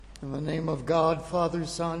In the name of God, Father,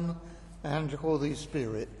 Son, and Holy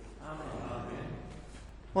Spirit. Amen.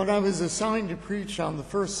 When I was assigned to preach on the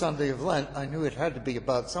first Sunday of Lent, I knew it had to be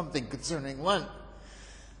about something concerning Lent.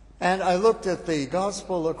 And I looked at the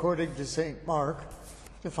Gospel according to St. Mark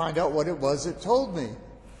to find out what it was it told me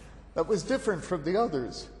that was different from the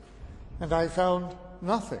others. And I found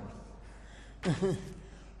nothing.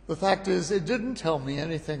 The fact is, it didn't tell me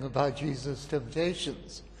anything about Jesus'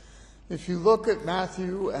 temptations. If you look at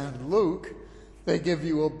Matthew and Luke, they give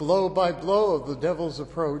you a blow-by-blow of the devil's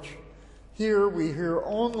approach. Here we hear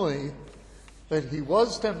only that he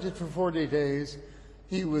was tempted for 40 days,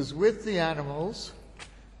 he was with the animals,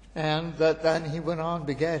 and that then he went on,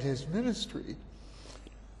 began his ministry.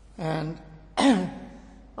 And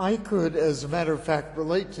I could, as a matter of fact,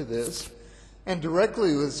 relate to this, and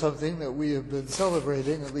directly with something that we have been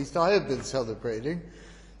celebrating, at least I have been celebrating,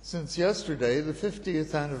 since yesterday, the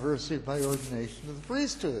 50th anniversary of my ordination to the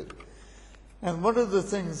priesthood. And one of the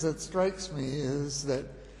things that strikes me is that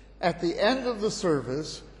at the end of the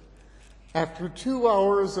service, after 2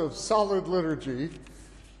 hours of solid liturgy,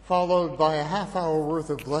 followed by a half-hour worth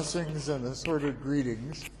of blessings and assorted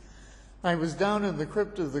greetings, I was down in the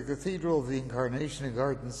crypt of the Cathedral of the Incarnation in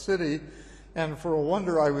Garden City, and for a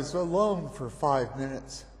wonder I was alone for 5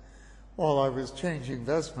 minutes while I was changing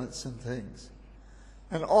vestments and things.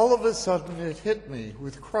 And all of a sudden it hit me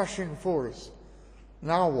with crushing force.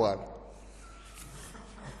 Now what?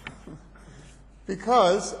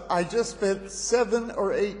 Because I just spent 7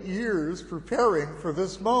 or 8 years preparing for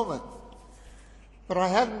this moment. But I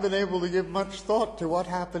hadn't been able to give much thought to what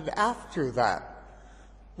happened after that.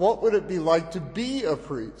 What would it be like to be a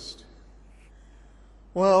priest?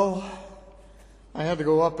 Well, I had to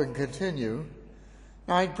go up and continue.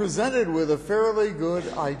 I'd presented with a fairly good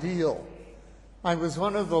ideal. I was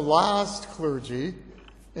one of the last clergy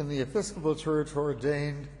in the Episcopal Church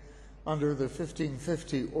ordained under the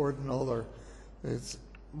 1550 ordinal, or it's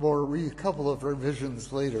a couple of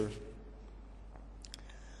revisions later.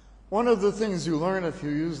 One of the things you learn if you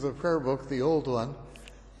use the prayer book, the old one,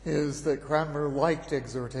 is that Cranmer liked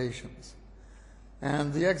exhortations.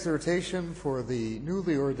 And the exhortation for the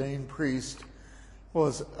newly ordained priest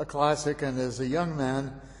was a classic, and as a young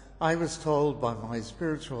man, I was told by my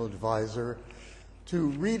spiritual advisor to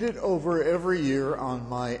read it over every year on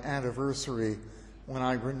my anniversary when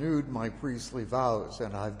I renewed my priestly vows,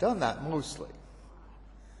 and I've done that mostly.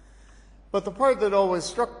 But the part that always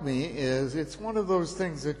struck me is it's one of those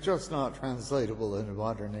things that's just not translatable into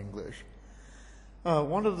modern English.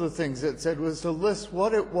 One of the things it said was to list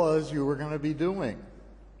what it was you were going to be doing.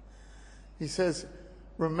 He says,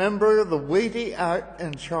 "Remember the weighty act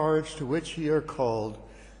and charge to which ye are called,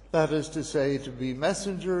 that is to say, to be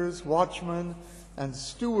messengers, watchmen, and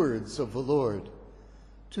stewards of the Lord,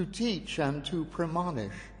 to teach and to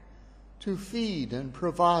premonish, to feed and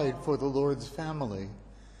provide for the Lord's family,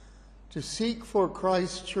 to seek for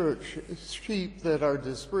Christ's church sheep that are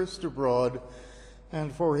dispersed abroad,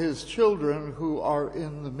 and for his children who are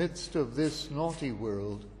in the midst of this naughty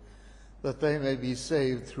world, that they may be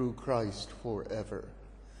saved through Christ forever."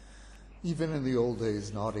 Even in the old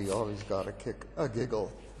days, naughty always got a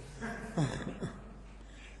giggle.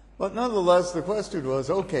 But nonetheless, the question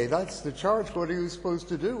was, okay, that's the charge. What are you supposed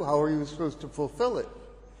to do? How are you supposed to fulfill it?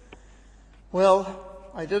 Well,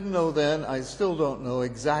 I didn't know then. I still don't know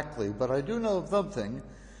exactly, but I do know something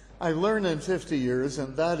I learned in 50 years,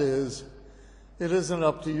 and that is, it isn't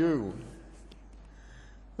up to you.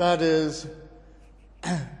 That is,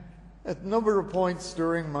 at a number of points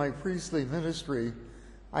during my priestly ministry,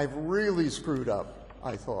 I've really screwed up,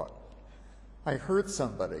 I thought. I hurt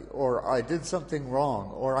somebody, or I did something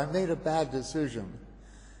wrong, or I made a bad decision.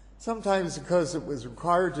 Sometimes because it was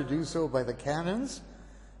required to do so by the canons,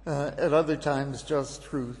 at other times just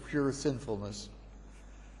through pure sinfulness.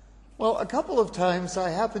 Well, a couple of times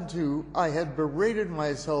I had berated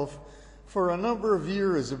myself for a number of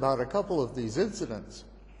years about a couple of these incidents.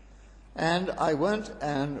 And I went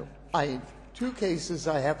and 2 cases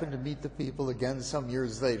I happened to meet the people again some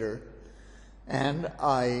years later, and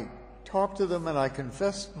I talked to them and I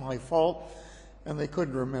confessed my fault, and they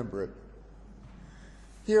couldn't remember it.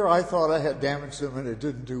 Here I thought I had damaged them, and it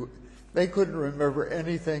didn't do it. They couldn't remember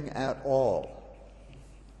anything at all.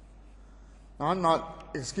 Now, I'm not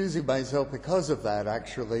excusing myself because of that,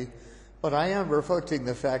 actually, but I am reflecting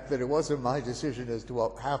the fact that it wasn't my decision as to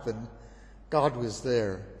what happened. God was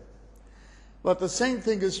there. But the same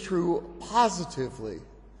thing is true positively.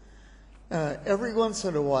 Every once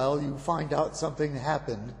in a while you find out something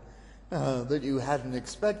happened that you hadn't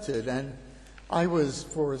expected. And I was,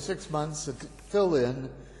 for 6 months, a fill-in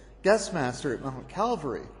guest master at Mount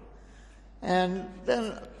Calvary. And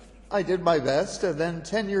then I did my best, and then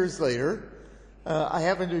 10 years later, I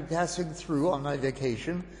happened to be passing through on my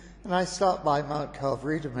vacation, and I stopped by Mount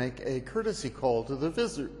Calvary to make a courtesy call to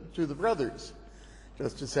the brothers,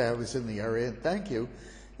 just to say I was in the area and thank you.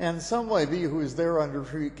 And some lady who was there on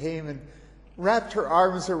retreat came and wrapped her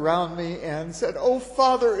arms around me and said, "Oh,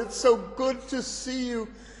 Father, it's so good to see you.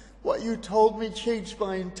 What you told me changed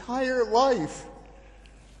my entire life."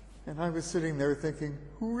 And I was sitting there thinking,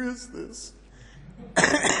 who is this?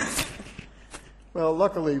 Well,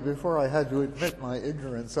 luckily, before I had to admit my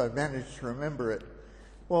ignorance, I managed to remember it.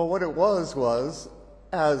 Well, what it was,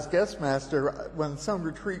 as guest master, when some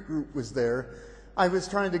retreat group was there, I was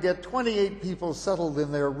trying to get 28 people settled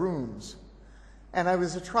in their rooms. And I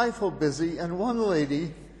was a trifle busy, and one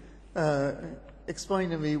lady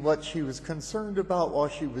explained to me what she was concerned about while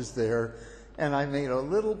she was there, and I made a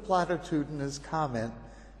little platitudinous comment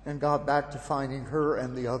and got back to finding her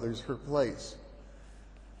and the others her place.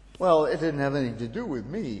 Well, it didn't have anything to do with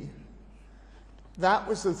me. That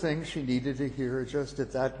was the thing she needed to hear just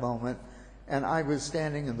at that moment, and I was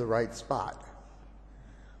standing in the right spot.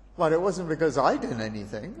 But it wasn't because I did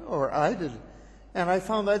anything, and I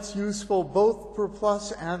found that's useful both for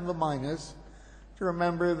plus and the minus, to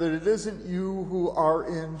remember that it isn't you who are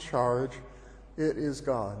in charge, it is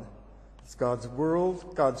God. It's God's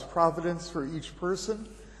world, God's providence for each person,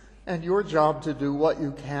 and your job to do what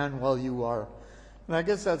you can while you are. And I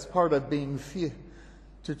guess that's part of being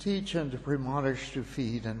to teach and to premonish, to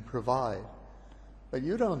feed and provide. But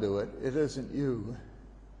you don't do it. It isn't you.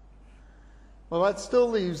 Well, that still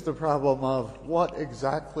leaves the problem of what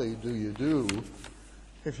exactly do you do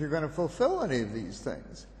if you're going to fulfill any of these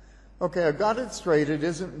things? Okay, I've got it straight. It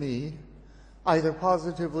isn't me, either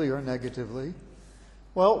positively or negatively.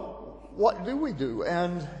 Well, what do we do?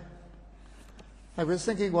 And I was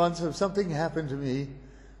thinking once of something happened to me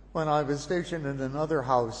when I was stationed in another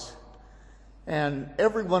house, and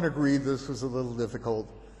everyone agreed this was a little difficult.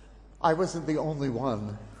 I wasn't the only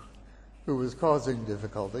one who was causing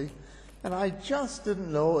difficulty, and I just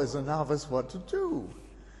didn't know as a novice what to do.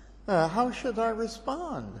 How should I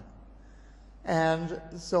respond? And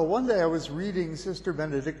so one day I was reading Sister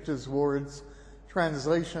Benedicta Ward's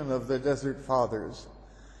translation of the Desert Fathers,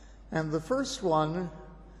 and the first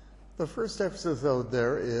episode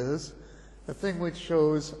there is a thing which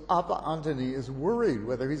shows Abba Antony is worried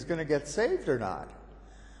whether he's going to get saved or not.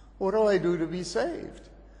 What do I do to be saved?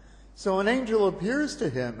 So an angel appears to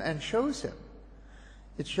him and shows him.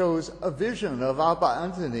 It shows a vision of Abba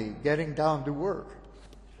Antony getting down to work.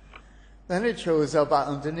 Then it shows Abba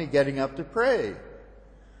Antony getting up to pray.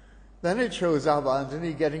 Then it shows Abba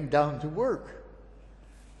Antony getting down to work.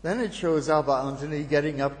 Then it shows Abba Antony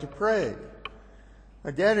getting up to pray.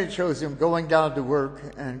 Again, it shows him going down to work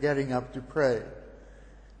and getting up to pray.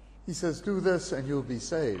 He says, do this and you'll be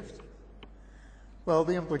saved. Well,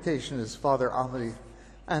 the implication is Father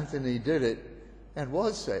Anthony did it and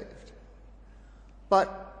was saved.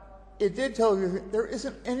 But it did tell you there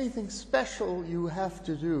isn't anything special you have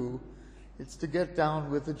to do. It's to get down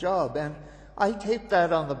with the job. And I taped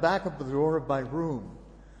that on the back of the door of my room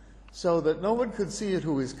so that no one could see it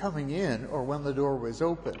who was coming in or when the door was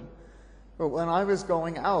open. But when I was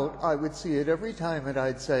going out, I would see it every time, and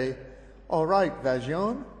I'd say, all right,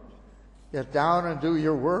 Vajon, get down and do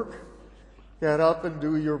your work. Get up and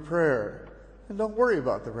do your prayer. And don't worry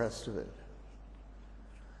about the rest of it.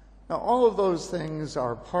 Now, all of those things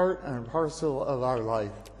are part and parcel of our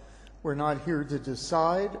life. We're not here to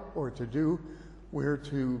decide or to do. We're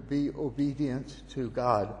to be obedient to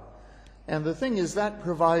God. And the thing is, that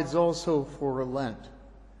provides also for Lent.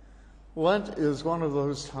 Lent is one of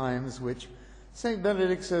those times which St.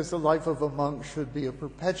 Benedict says the life of a monk should be a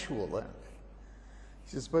perpetual Lent.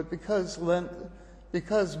 He says, but because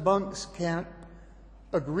monks can't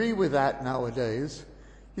agree with that nowadays,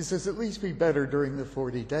 he says at least be better during the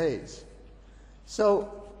 40 days.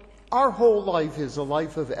 So our whole life is a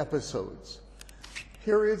life of episodes,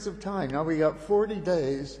 periods of time. Now we got 40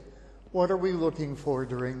 days. What are we looking for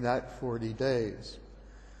during that 40 days?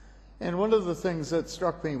 And one of the things that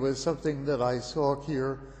struck me was something that I saw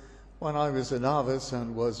here when I was a novice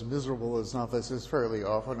and was miserable, as novices fairly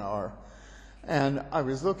often are. And I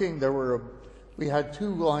was looking, we had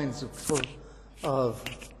 2 lines of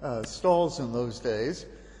stalls in those days,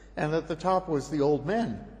 and at the top was the old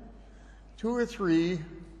men, 2 or 3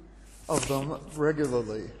 of them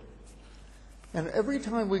regularly. And every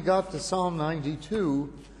time we got to Psalm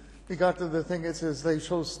 92, we got to the thing that says, they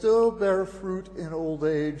shall still bear fruit in old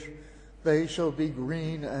age, they shall be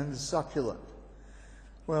green and succulent.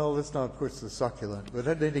 Well, let's not push the succulent, but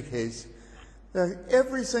in any case,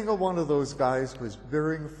 every single one of those guys was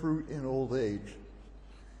bearing fruit in old age.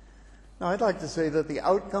 Now, I'd like to say that the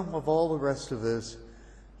outcome of all the rest of this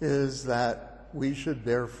is that we should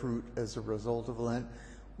bear fruit as a result of Lent.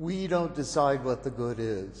 We don't decide what the good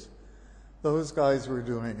is. Those guys were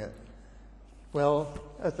doing it. Well,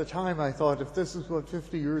 at the time I thought, if this is what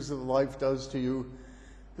 50 years of life does to you,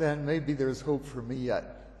 then maybe there's hope for me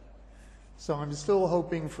yet. So I'm still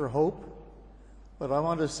hoping for hope, but I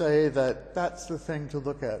want to say that that's the thing to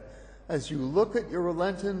look at. As you look at your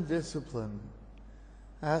Lenten discipline,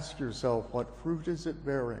 ask yourself, what fruit is it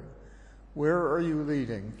bearing? Where are you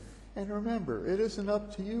leading? And remember, it isn't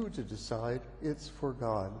up to you to decide, it's for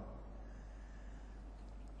God.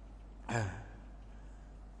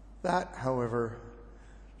 That, however,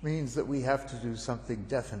 means that we have to do something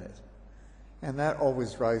definite. And that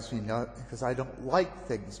always drives me nuts, because I don't like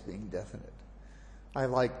things being definite. I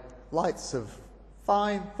like lots of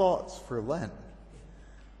fine thoughts for Lent.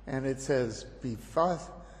 And it says, be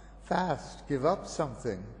fast, give up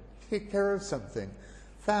something, take care of something,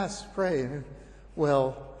 fast, pray.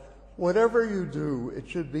 Well, whatever you do, it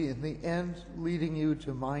should be in the end leading you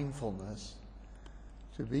to mindfulness,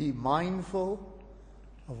 to be mindful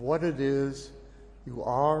of what it is you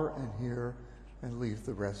are and hear, and leave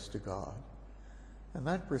the rest to God. And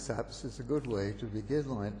that perhaps is a good way to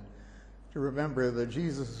begin Lent, to remember that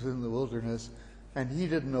Jesus was in the wilderness and he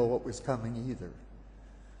didn't know what was coming either.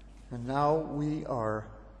 And now we are,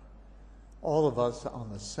 all of us, on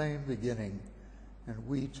the same beginning, and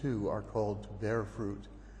we too are called to bear fruit,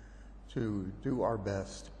 to do our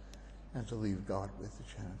best, and to leave God with the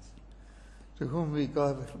chance. To whom we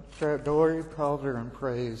give glory, power, and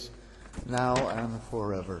praise, now and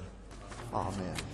forever. Amen.